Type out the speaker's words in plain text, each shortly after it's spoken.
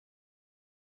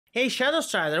Hey Shadow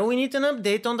Strider, we need an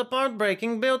update on the part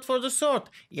breaking build for the sword.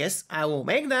 Yes, I will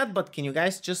make that, but can you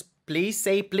guys just please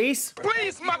say please?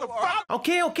 Please, motherfucker!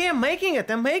 Okay, I'm making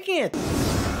it.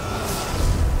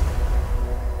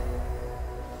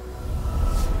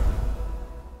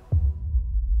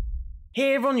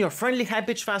 Hey everyone, your friendly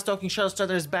high-pitched fast-talking Shadow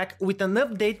Strider is back with an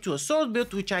update to a sword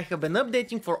build which I have been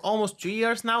updating for almost 2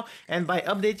 years now, and by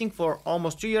updating for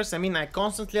almost 2 years I mean I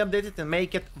constantly update it and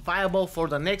make it viable for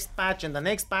the next patch and the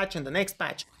next patch and the next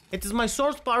patch. It is my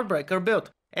sword part breaker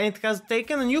build, and it has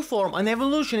taken a new form, an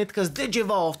evolution. It has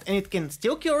digivolved, and it can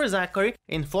still kill Rizakari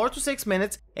in 4 to 6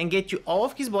 minutes and get you all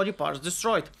of his body parts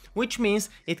destroyed, which means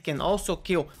it can also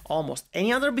kill almost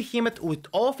any other behemoth with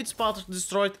all of its parts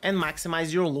destroyed and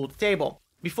maximize your loot table.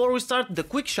 Before we start, the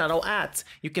quick shadow ads.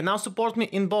 You can now support me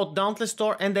in both Dauntless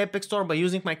store and the Epic store by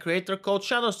using my creator code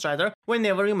ShadowStrider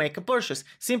whenever you make a purchase.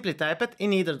 Simply type it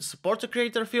in either the support a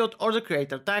creator field or the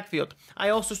creator tag field. I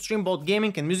also stream both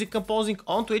gaming and music composing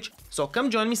on Twitch, so come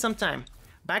join me sometime.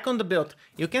 Back on the build,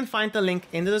 you can find a link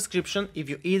in the description if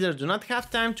you either do not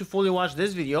have time to fully watch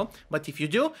this video, but if you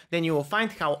do, then you will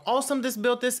find how awesome this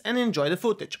build is and enjoy the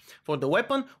footage. For the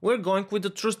weapon, we're going with the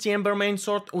trusty Ember main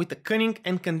sword with a cunning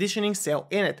and conditioning cell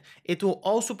in it. It will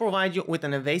also provide you with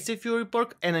an evasive fury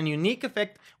perk and a unique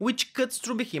effect which cuts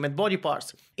through behemoth body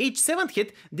parts. Each 7th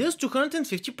hit deals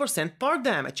 250% part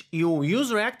damage. You will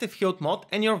use reactive hilt mod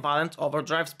and your Violent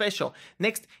Overdrive special.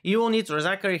 Next, you will need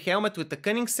Rizakari helmet with the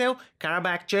cunning cell,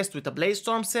 Karabac chest with a Blaze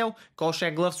Storm cell,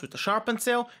 Koshak gloves with a sharpened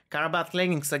cell, Karabat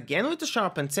leggings again with a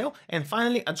sharpened cell, and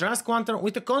finally a Drask lantern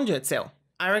with a conduit cell.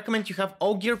 I recommend you have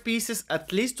all gear pieces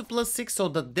at least to +6 so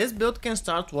that this build can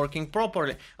start working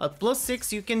properly. At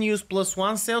 +6 you can use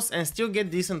 +1 cells and still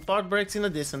get decent part breaks in a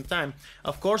decent time.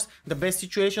 Of course, the best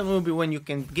situation will be when you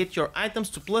can get your items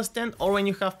to +10 or when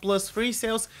you have +3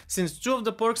 cells, since 2 of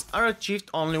the perks are achieved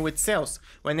only with cells.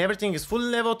 When everything is fully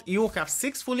leveled, you will have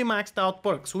 6 fully maxed out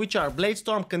perks, which are Blade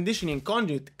Storm, Conditioning,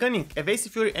 Conduit, Cunning,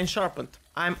 Evasive Fury and Sharpened.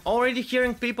 I'm already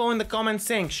hearing people in the comments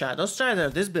saying, Shadow Strider,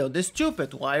 this build is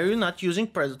stupid, why are you not using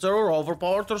Predator or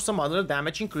Overpowered or some other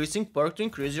damage increasing perk to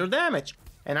increase your damage?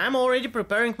 And I'm already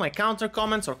preparing my counter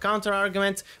comments or counter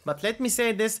arguments, but let me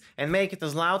say this and make it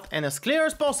as loud and as clear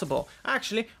as possible.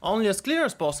 Actually, only as clear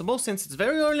as possible, since it's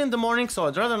very early in the morning, so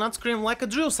I'd rather not scream like a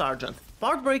drill sergeant.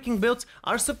 Part breaking builds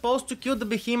are supposed to kill the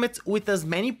behemoths with as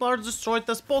many parts destroyed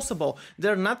as possible.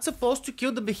 They're not supposed to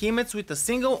kill the behemoths with a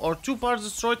single or 2 parts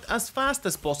destroyed as fast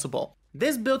as possible.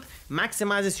 This build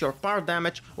maximizes your part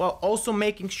damage while also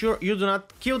making sure you do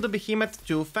not kill the behemoth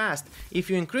too fast. If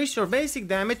you increase your basic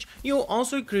damage, you will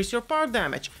also increase your part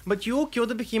damage, but you will kill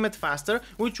the behemoth faster,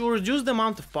 which will reduce the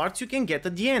amount of parts you can get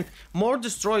at the end. More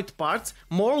destroyed parts,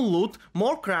 more loot,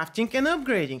 more crafting and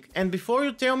upgrading. And before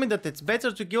you tell me that it's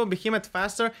better to kill a behemoth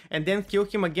faster and then kill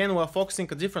him again while focusing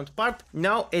a different part,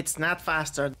 no, it's not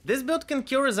faster. This build can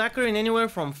kill Rizakari in anywhere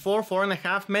from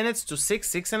 4.5 minutes to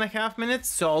 6.5 minutes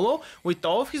solo, with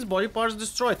all of his body parts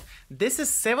destroyed. This is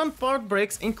 7 part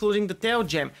breaks including the tail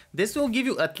gem. This will give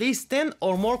you at least 10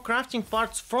 or more crafting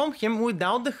parts from him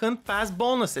without the hunt pass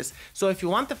bonuses. So if you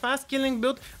want a fast killing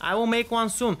build, I will make one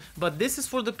soon, but this is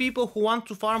for the people who want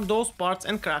to farm those parts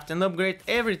and craft and upgrade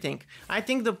everything. I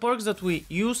think the perks that we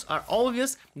use are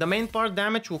obvious. The main part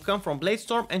damage will come from Blade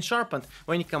Storm and Sharpened.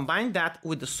 When you combine that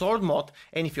with the sword mod,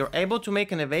 and if you're able to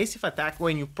make an evasive attack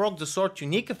when you proc the sword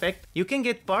unique effect, you can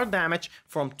get part damage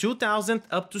from 2000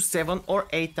 up to 7 or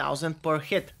 8000 per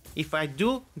hit. If I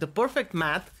do the perfect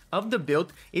math of the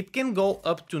build, it can go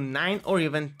up to 9 or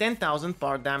even 10,000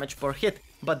 part damage per hit,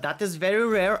 but that is very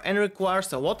rare and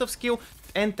requires a lot of skill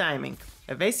and timing.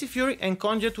 Evasive Fury and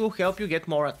Conduit will help you get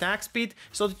more attack speed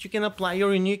so that you can apply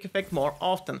your unique effect more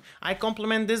often. I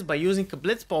complement this by using a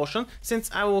Blitz potion, since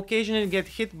I will occasionally get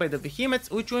hit by the behemoths,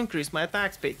 which will increase my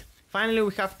attack speed. Finally,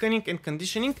 we have Cunning and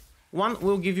Conditioning. One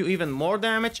will give you even more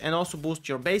damage and also boost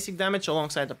your basic damage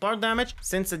alongside the part damage,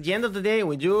 since at the end of the day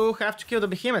we do have to kill the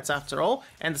behemoths after all,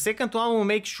 and the second one will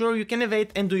make sure you can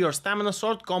evade and do your stamina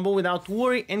sword combo without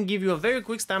worry and give you a very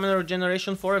quick stamina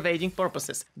regeneration for evading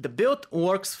purposes. The build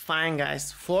works fine,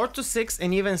 guys. 4 to 6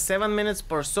 and even 7 minutes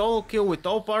per solo kill with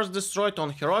all parts destroyed on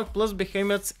heroic plus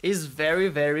behemoths is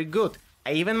very good.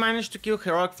 I even managed to kill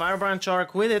Heroic Firebranch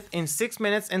Orc with it in 6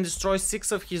 minutes and destroy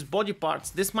 6 of his body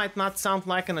parts. This might not sound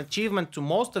like an achievement to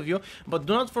most of you, but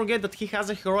do not forget that he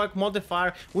has a heroic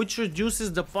modifier which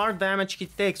reduces the part damage he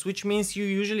takes, which means you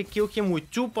usually kill him with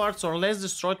 2 parts or less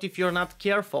destroyed if you're not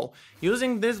careful.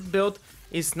 Using this build,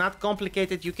 It's not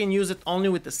complicated, you can use it only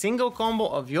with a single combo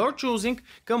of your choosing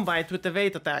combined with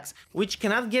evade attacks, which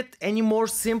cannot get any more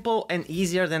simple and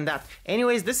easier than that.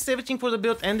 Anyways, this is everything for the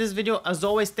build and this video. As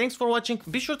always, thanks for watching.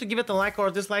 Be sure to give it a like or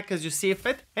a dislike as you see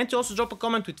fit, and to also drop a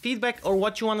comment with feedback or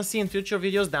what you want to see in future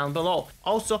videos down below.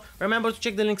 Also, remember to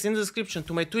check the links in the description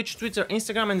to my Twitch, Twitter,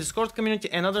 Instagram and Discord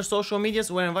community and other social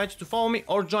medias where I invite you to follow me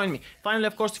or join me. Finally,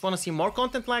 of course, if you want to see more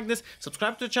content like this,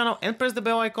 subscribe to the channel and press the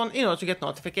bell icon in order to get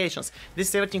notifications. This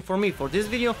is everything for me for this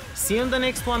video. See you in the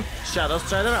next one. Shadow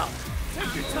Strider out.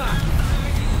 Take your time.